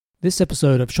This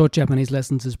episode of Short Japanese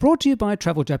Lessons is brought to you by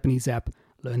Travel Japanese app.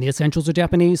 Learn the essentials of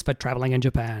Japanese for traveling in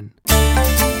Japan.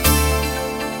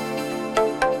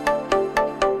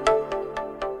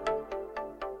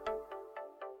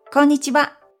 Konnichiwa.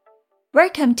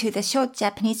 Welcome to the Short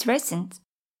Japanese Lessons.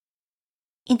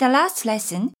 In the last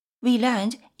lesson, we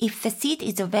learned if the seat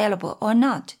is available or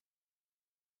not.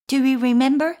 Do we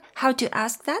remember how to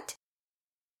ask that?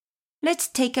 Let's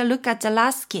take a look at the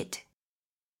last skit.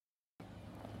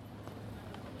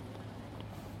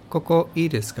 ここいい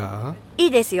ですか？い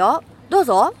いですよ。どう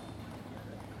ぞ。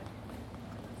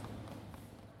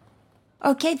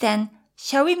Okay then,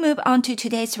 shall we move on to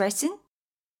today's lesson?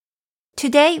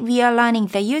 Today we are learning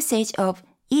the usage of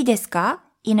いいですか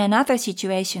in another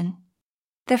situation.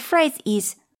 The phrase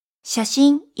is 写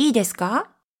真いいですか?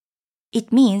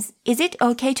 It means, is it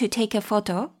okay to take a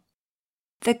photo?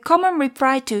 The common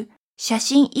reply to 写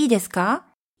真いいですか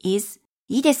is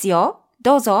いいですよ。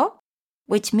どうぞ。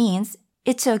Which means,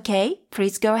 it's okay,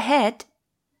 please go ahead.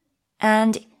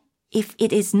 And if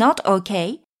it is not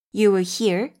okay, you will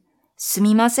hear す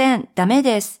みません、ダメ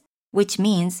です which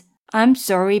means I'm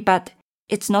sorry but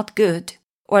it's not good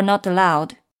or not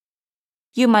allowed.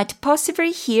 You might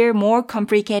possibly hear more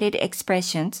complicated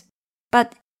expressions,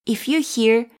 but if you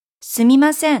hear すみ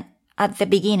ません at the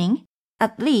beginning,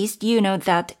 at least you know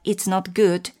that it's not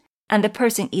good and the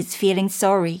person is feeling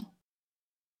sorry.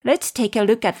 Let's take a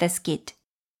look at the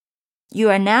skit.You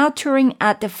are now touring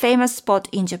at the famous spot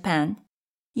in Japan.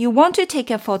 You want to take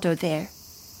a photo there.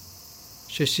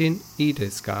 写真いいで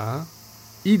すか？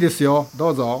いいですよ、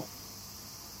どうぞ。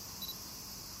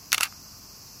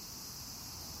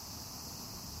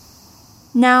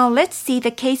Now let's see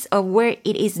the case of where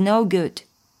it is no good.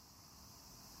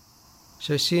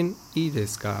 写真いいで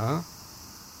すか？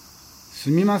す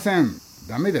みません、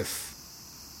ダメです。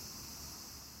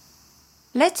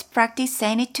Let's practice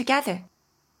saying it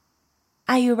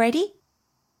together.Are you ready?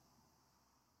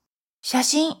 写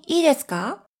真いいです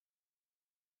か？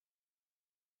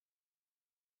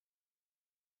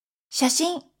写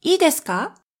真いいです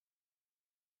か？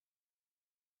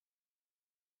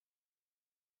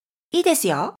いいです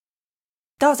よ。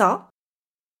どうぞ。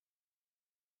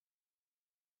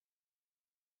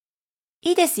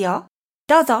いいですよ。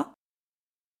どうぞ。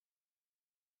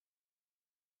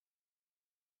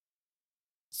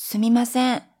すみま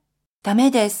せん。ダ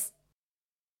メです。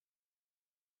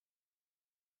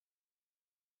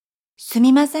す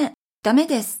みません、ダメ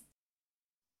です。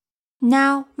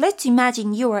Now, let's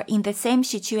imagine you are in the same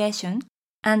situation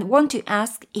and want to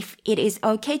ask if it is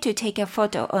okay to take a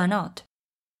photo or not.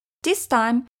 This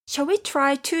time, shall we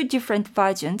try two different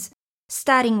versions,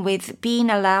 starting with being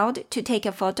allowed to take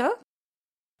a photo?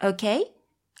 Okay,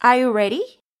 are you ready?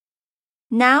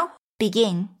 Now,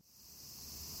 begin.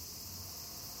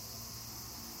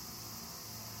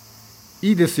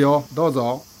 いいですよ、どう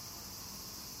ぞ。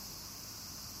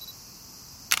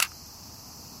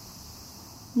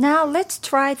Now let's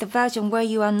try the version where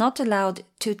you are not allowed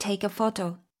to take a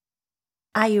photo.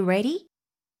 Are you ready?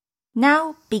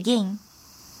 Now begin.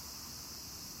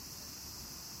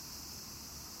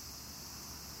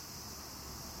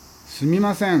 すみ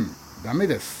ません、ダメ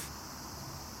です。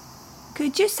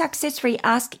Could you successfully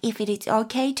ask if it is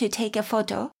okay to take a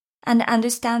photo and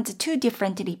understand the two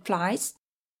different replies?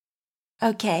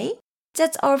 Okay,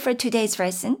 that's all for today's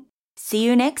lesson. See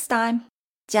you next time.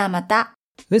 じゃあまた。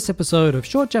This episode of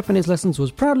Short Japanese Lessons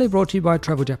was proudly brought to you by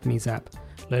Travel Japanese app.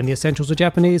 Learn the essentials of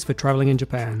Japanese for traveling in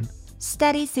Japan.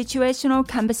 Study situational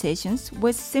conversations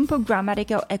with simple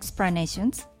grammatical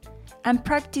explanations and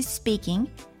practice speaking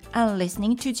and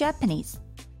listening to Japanese.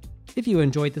 If you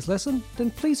enjoyed this lesson, then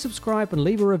please subscribe and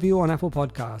leave a review on Apple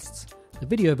Podcasts. The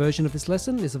video version of this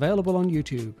lesson is available on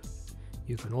YouTube.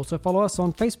 You can also follow us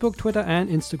on Facebook, Twitter, and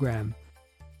Instagram.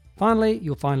 Finally,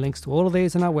 you'll find links to all of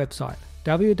these on our website,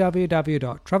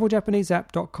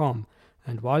 www.traveljapaneseapp.com,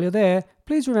 and while you're there,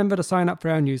 please remember to sign up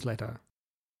for our newsletter.